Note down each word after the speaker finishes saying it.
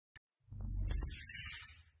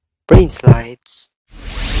Brain slides.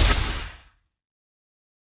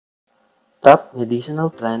 Top medicinal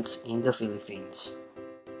plants in the Philippines.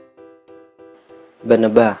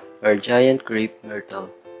 Banaba, or giant grape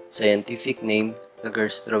myrtle. Scientific name,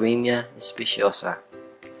 Lagerstroemia Speciosa.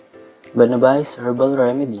 Banaba is herbal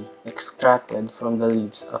remedy extracted from the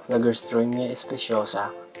leaves of Lagerstroemia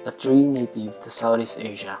Speciosa, a tree native to Southeast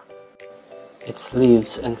Asia. Its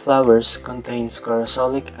leaves and flowers contain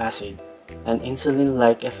corosolic acid, an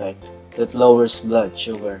insulin-like effect that lowers blood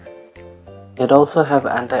sugar. It also has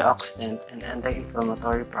antioxidant and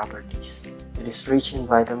anti-inflammatory properties. It is rich in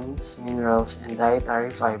vitamins, minerals, and dietary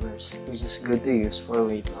fibers, which is good to use for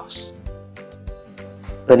weight loss.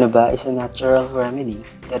 Banaba is a natural remedy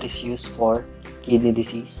that is used for kidney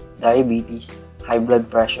disease, diabetes, high blood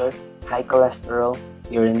pressure, high cholesterol,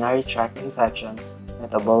 urinary tract infections,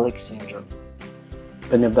 metabolic syndrome.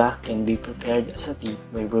 Banaba can be prepared as a tea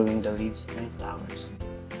by brewing the leaves and flowers.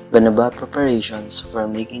 Banaba preparations for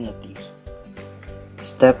making a tea.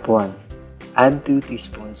 Step 1. Add 2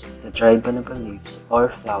 teaspoons of the dried banaba leaves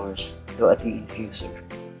or flowers to a tea infuser.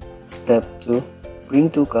 Step 2. Bring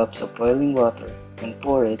 2 cups of boiling water and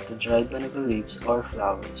pour it to dried banaba leaves or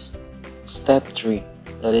flowers. Step 3.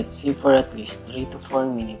 Let it sit for at least 3 to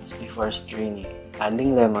 4 minutes before straining,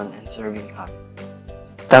 adding lemon and serving hot.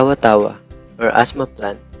 Tawa-Tawa, or asthma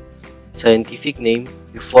plant. Scientific name,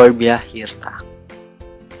 Euphorbia hirta.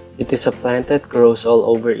 It is a plant that grows all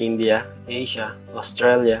over India, Asia,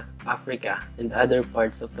 Australia, Africa, and other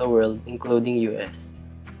parts of the world including US.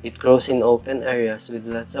 It grows in open areas with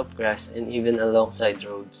lots of grass and even alongside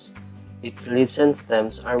roads. Its leaves and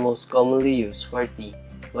stems are most commonly used for tea,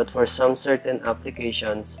 but for some certain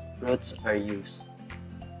applications, roots are used.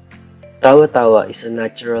 Tawa-Tawa is a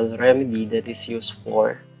natural remedy that is used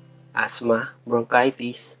for asthma,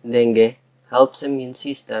 bronchitis, dengue, helps immune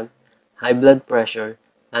system, high blood pressure,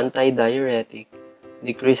 anti-diuretic,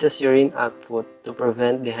 decreases urine output to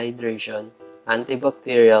prevent dehydration,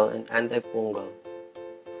 antibacterial and antifungal.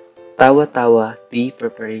 Tawa-Tawa tea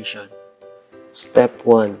preparation. Step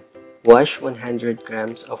 1. Wash 100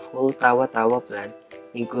 grams of whole Tawa-Tawa plant,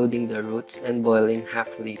 including the roots, and boil in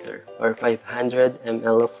half liter or 500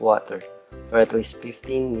 ml of water for at least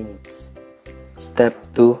 15 minutes. Step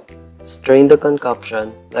 2. Strain the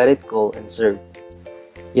concoction, let it cool, and serve.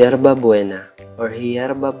 Yerba buena, or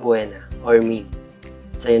hierba buena, or mint.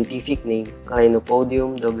 Scientific name,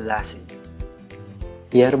 Clinopodium douglasii.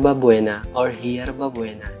 Yerba buena, or hierba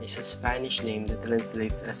buena, is a Spanish name that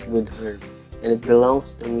translates as good herb, and it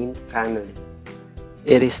belongs to mint family.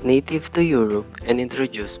 It is native to Europe and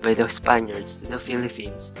introduced by the Spaniards to the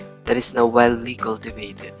Philippines that is now widely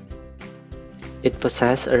cultivated. It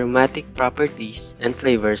possesses aromatic properties and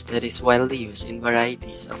flavors that is widely used in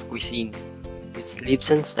varieties of cuisine. Its leaves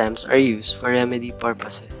and stems are used for remedy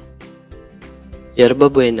purposes. Yerba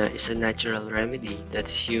buena is a natural remedy that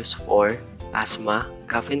is used for asthma,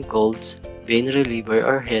 cough and colds, pain reliever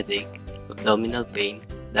or headache, abdominal pain,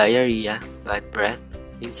 diarrhea, bad breath,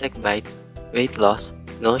 insect bites, weight loss,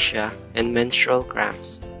 nausea, and menstrual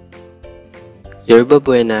cramps. Yerba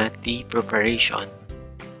buena tea preparation.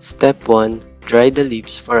 Step 1. Dry the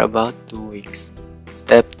leaves for about 2 weeks.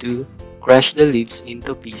 Step 2. Crush the leaves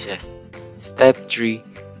into pieces. Step 3.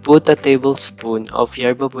 Put a tablespoon of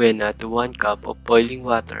yerba buena to 1 cup of boiling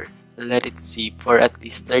water and let it steep for at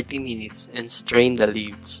least 30 minutes and strain the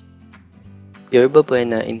leaves. Yerba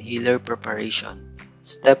buena inhaler preparation.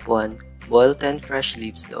 Step 1. Boil 10 fresh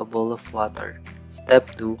leaves to a bowl of water.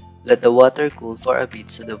 Step 2. Let the water cool for a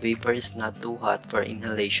bit so the vapor is not too hot for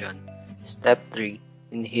inhalation. Step 3.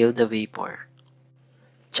 Inhale the vapor.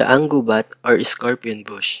 Tsaang gubat or scorpion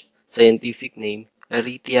bush. Scientific name,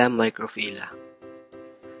 Eritea microphylla.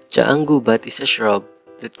 Tsaang gubat is a shrub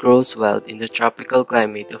that grows wild in the tropical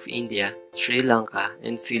climate of India, Sri Lanka,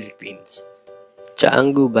 and Philippines.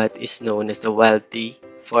 Tsaang gubat is known as the wild tea,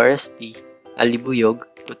 forest tea, alibuyog,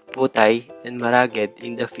 putputay, and maraged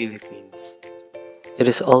in the Philippines. It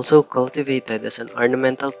is also cultivated as an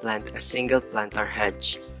ornamental plant, a single plant or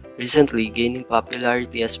hedge, recently gaining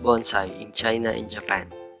popularity as bonsai in China and Japan.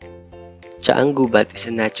 Tsaang gubat is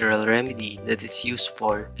a natural remedy that is used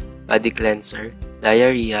for body cleanser,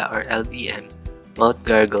 diarrhea or LBM, mouth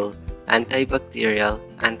gargle, antibacterial,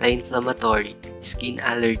 anti-inflammatory, skin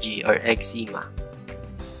allergy or eczema.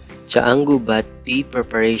 Tsaang gubat tea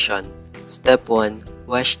preparation. Step 1.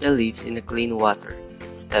 Wash the leaves in clean water.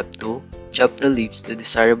 Step 2. Chop the leaves to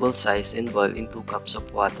desirable size and boil in 2 cups of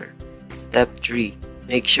water. Step 3.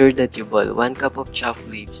 Make sure that you boil 1 cup of chopped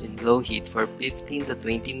leaves in low heat for 15 to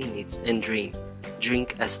 20 minutes and drain.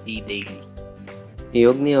 Drink as tea daily.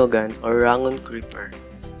 Niyug-Niyogan or rangon creeper.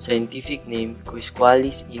 Scientific name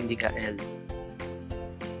Quisqualis indica L.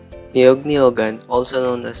 Niyug-Niyogan, also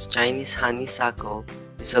known as Chinese honeysuckle,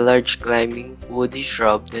 is a large climbing, woody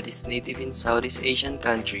shrub that is native in Southeast Asian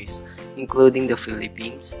countries, including the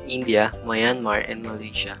Philippines, India, Myanmar, and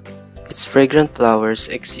Malaysia. Its fragrant flowers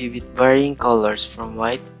exhibit varying colors from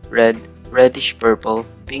white, red, reddish-purple,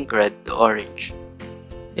 pink-red to orange.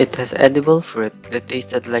 It has edible fruit that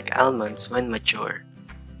tasted like almonds when mature.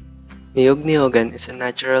 Niyug-Niyogan is a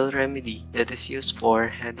natural remedy that is used for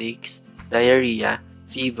headaches, diarrhea,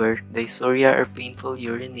 fever, dysuria or painful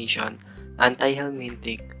urination,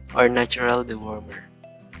 antihelmintic, or natural dewormer.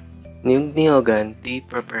 Niyug-Niyogan tea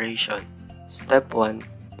preparation. Step 1.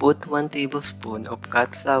 Put 1 tablespoon of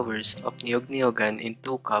cut flowers of Niyug-Niyogan in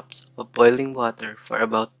 2 cups of boiling water for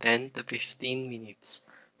about 10 to 15 minutes.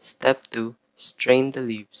 Step 2. Strain the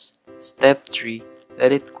leaves. Step 3.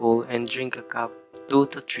 Let it cool and drink a cup 2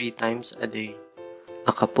 to 3 times a day.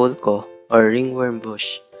 Acapulco or ringworm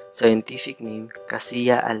bush. Scientific name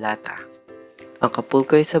Cassia alata.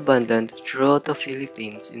 Acapulco is abundant throughout the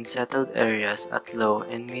Philippines in settled areas at low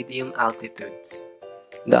and medium altitudes.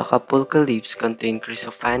 The Acapulco leaves contain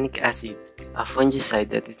chrysofanic acid, a fungicide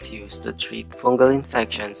that is used to treat fungal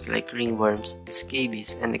infections like ringworms,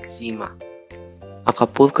 scabies, and eczema.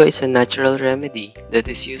 Acapulco is a natural remedy that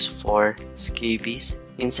is used for scabies,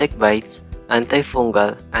 insect bites,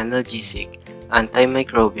 antifungal, analgesic,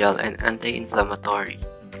 antimicrobial, and anti-inflammatory.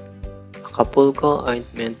 Acapulco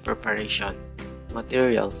ointment preparation.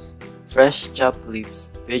 Materials: fresh chopped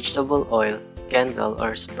leaves, vegetable oil, candle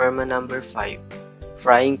or sperma number 5,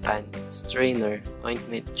 frying pan, strainer,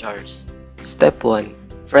 ointment jars. Step 1.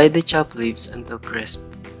 Fry the chopped leaves until crisp.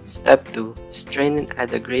 Step 2. Strain and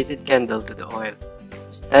add a grated candle to the oil.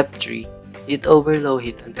 Step 3. Heat over low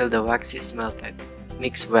heat until the wax is melted.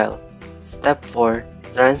 Mix well. Step 4.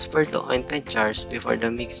 Transfer to ointment jars before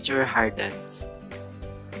the mixture hardens.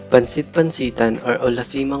 Pansit-Pansitan or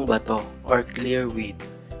olasimang bato or clear weed.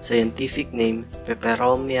 Scientific name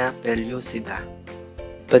Peperomia pellucida.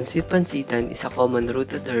 Pansit-Pansitan is a common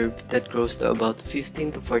rooted herb that grows to about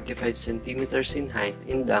 15 to 45 centimeters in height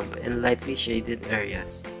in damp and lightly shaded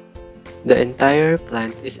areas. The entire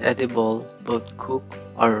plant is edible, both cooked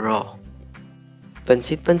or raw.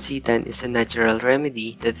 Pansit-Pansitan is a natural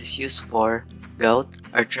remedy that is used for gout,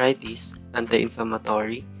 arthritis,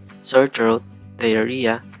 anti-inflammatory, sore throat,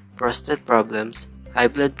 diarrhea, prostate problems, high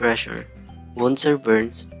blood pressure, wounds or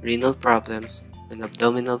burns, renal problems, and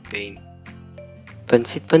abdominal pain.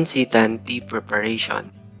 Pansit-Pansitan tea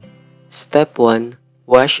preparation. Step 1.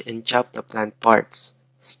 Wash and chop the plant parts.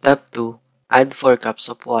 Step 2. Add 4 cups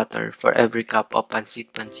of water for every cup of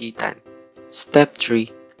Pansit-Pansitan. Step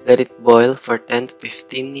 3. Let it boil for 10 to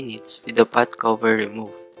 15 minutes with the pot cover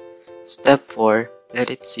removed. Step 4. Let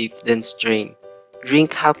it sieve then strain.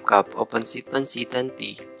 Drink half cup of Pansit-Pansitan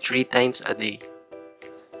tea 3 times a day.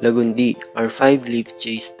 Lagundi or 5-leaf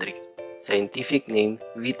chase tree. Scientific name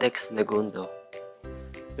Vitex nagundo.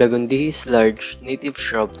 Lagundi is large, native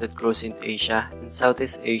shrub that grows in Asia and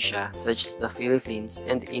Southeast Asia such as the Philippines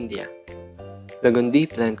and India. Lagundi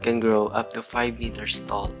plant can grow up to 5 meters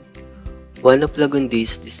tall. One of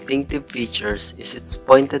Lagundi's distinctive features is its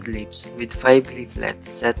pointed leaves with 5 leaflets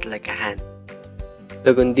set like a hand.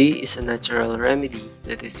 Lagundi is a natural remedy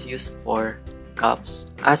that is used for coughs,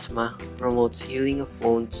 asthma, promotes healing of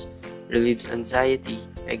wounds, relieves anxiety,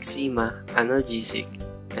 eczema, analgesic,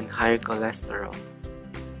 and higher cholesterol.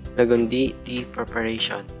 Lagundi tea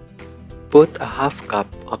preparation. Put a half cup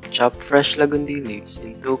of chopped fresh lagundi leaves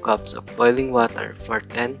in 2 cups of boiling water for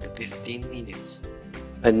 10 to 15 minutes.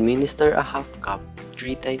 Administer a half cup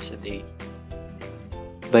 3 times a day.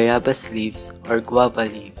 Bayabas leaves or guava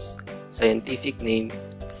leaves. Scientific name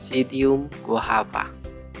Psidium guajava.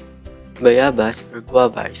 Bayabas or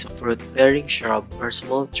guava is a fruit-bearing shrub or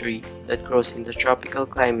small tree that grows in the tropical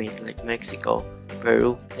climate like Mexico,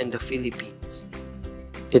 Peru, and the Philippines.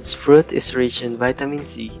 Its fruit is rich in vitamin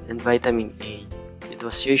C and vitamin A. It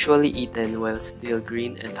was usually eaten while still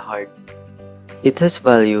green and hard. It has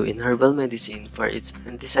value in herbal medicine for its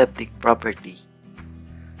antiseptic property.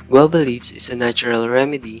 Guava leaves is a natural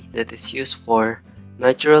remedy that is used for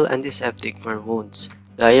natural antiseptic for wounds,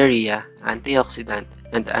 diarrhea, antioxidant,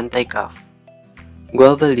 and anti-cough.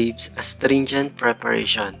 Guava leaves astringent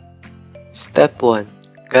preparation. Step 1.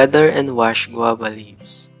 Gather and wash guava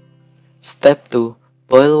leaves. Step 2.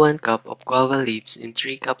 Boil 1 cup of guava leaves in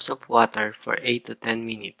 3 cups of water for 8 to 10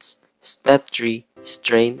 minutes. Step 3.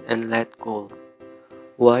 Strain and let cool.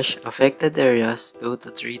 Wash affected areas 2 to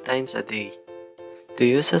 3 times a day. To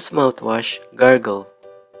use as mouthwash, gargle.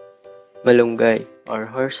 Malunggay or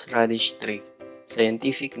horseradish tree.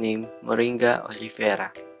 Scientific name Moringa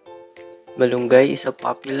oleifera. Malunggay is a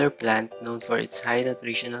popular plant known for its high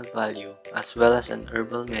nutritional value as well as an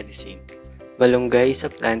herbal medicine. Malunggay is a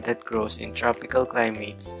plant that grows in tropical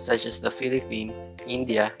climates such as the Philippines,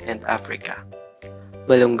 India, and Africa.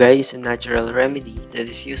 Malunggay is a natural remedy that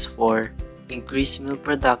is used for increased milk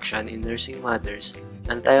production in nursing mothers,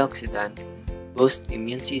 antioxidant, boost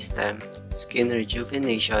immune system, skin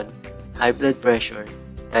rejuvenation, high blood pressure,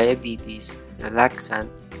 diabetes, relaxant,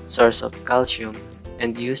 source of calcium,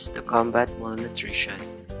 and used to combat malnutrition.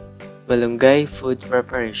 Malunggay food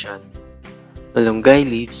preparation. Malunggay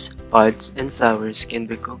leaves, pods, and flowers can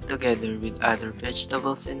be cooked together with other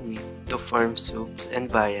vegetables and meat to form soups and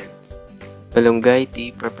viands. Malunggay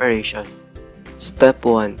tea preparation. Step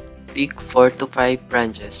 1. Pick 4 to 5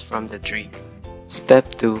 branches from the tree. Step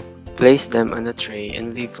 2. Place them on a tray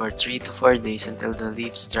and leave for 3 to 4 days until the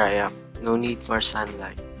leaves dry up. No need for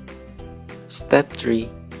sunlight. Step 3.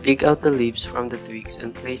 Pick out the leaves from the twigs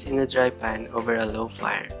and place in a dry pan over a low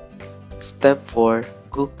fire. Step 4.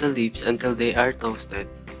 Cook the leaves until they are toasted.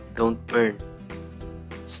 Don't burn.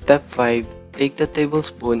 Step 5. Take the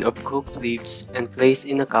tablespoon of cooked leaves and place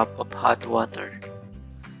in a cup of hot water.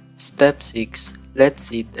 Step 6. Let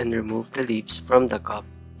sit and remove the leaves from the cup.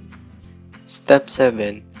 Step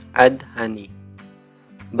 7. Add honey.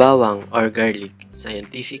 Bawang or garlic,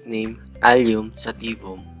 scientific name Allium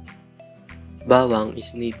sativum. Bawang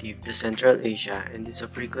is native to Central Asia and is a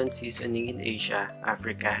frequent seasoning in Asia,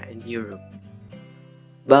 Africa, and Europe.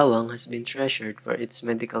 Bawang has been treasured for its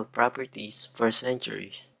medical properties for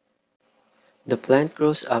centuries. The plant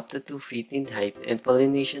grows up to 2 feet in height and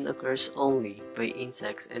pollination occurs only by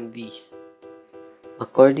insects and bees.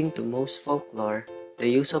 According to most folklore, the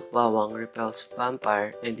use of bawang repels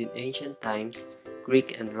vampire, and in ancient times,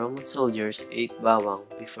 Greek and Roman soldiers ate bawang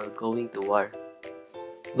before going to war.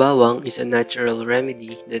 Bawang is a natural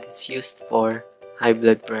remedy that is used for high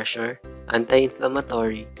blood pressure,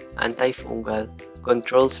 anti-inflammatory, antifungal,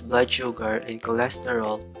 controls blood sugar and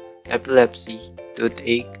cholesterol, epilepsy,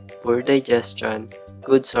 toothache, poor digestion,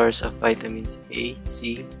 good source of vitamins A,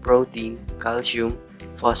 C, protein, calcium,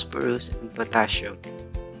 phosphorus, and potassium.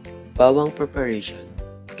 Bawang preparation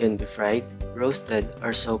can be fried, roasted,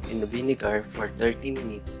 or soaked in vinegar for 30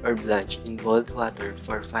 minutes or blanched in boiled water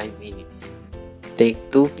for 5 minutes. Take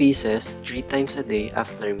 2 pieces 3 times a day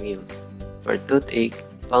after meals. For toothache,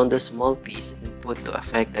 pound a small piece and put to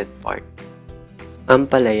affected part.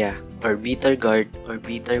 Ampalaya or bitter gourd or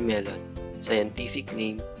bitter melon, scientific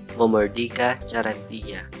name Momordica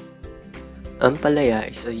charantia. Ampalaya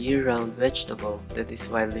is a year-round vegetable that is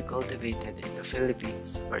widely cultivated in the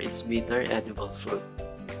Philippines for its bitter edible fruit.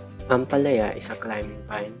 Ampalaya is a climbing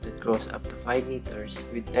pine that grows up to 5 meters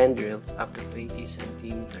with tendrils up to 20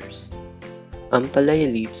 centimeters. Ampalaya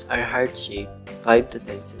leaves are heart-shaped, 5 to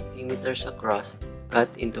 10 centimeters across, cut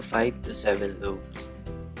into 5 to 7 lobes.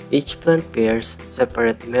 Each plant bears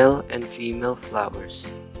separate male and female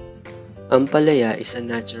flowers. Ampalaya is a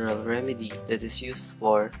natural remedy that is used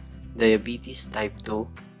for diabetes type 2,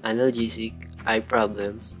 analgesic, eye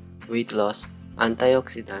problems, weight loss,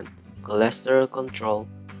 antioxidant, cholesterol control,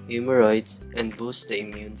 hemorrhoids, and boost the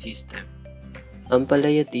immune system.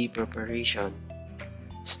 Ampalaya tea preparation.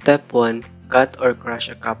 Step 1. Cut or crush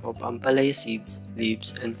a cup of ampalaya seeds,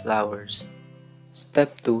 leaves, and flowers.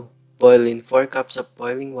 Step 2. Boil in 4 cups of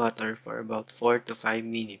boiling water for about 4 to 5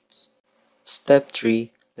 minutes. Step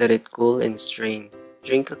 3. Let it cool and strain.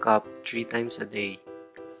 Drink a cup 3 times a day.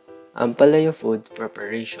 Ampalaya food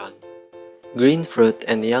preparation. Green fruit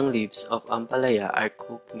and young leaves of ampalaya are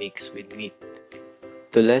cooked mixed with meat.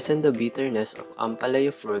 To lessen the bitterness of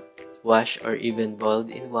ampalaya fruit, wash or even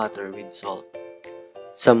boiled in water with salt.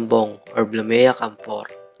 Sambong or Blumea camphor,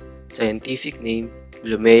 scientific name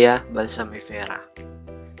Blumea balsamifera.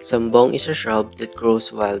 Sambong is a shrub that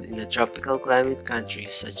grows wild in the tropical climate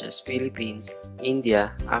countries such as Philippines,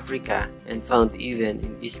 India, Africa, and found even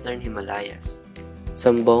in eastern Himalayas.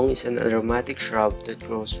 Sambong is an aromatic shrub that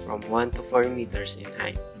grows from 1 to 4 meters in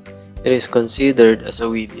height. It is considered as a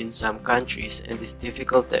weed in some countries and is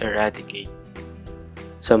difficult to eradicate.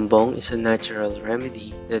 Sambong is a natural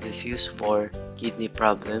remedy that is used for kidney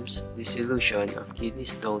problems, dissolution of kidney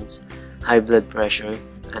stones, high blood pressure,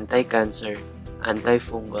 anti-cancer,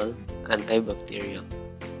 antifungal, antibacterial.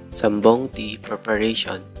 Sambong tea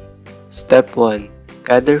preparation. Step 1.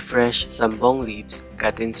 Gather fresh sambong leaves,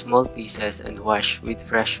 cut in small pieces and wash with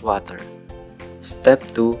fresh water. Step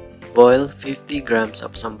 2. Boil 50 grams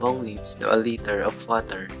of sambong leaves to a liter of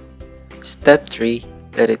water. Step 3.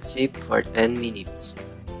 Let it steep for 10 minutes.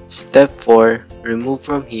 Step 4. Remove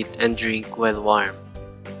from heat and drink while warm.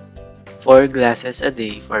 4 glasses a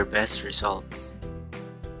day for best results.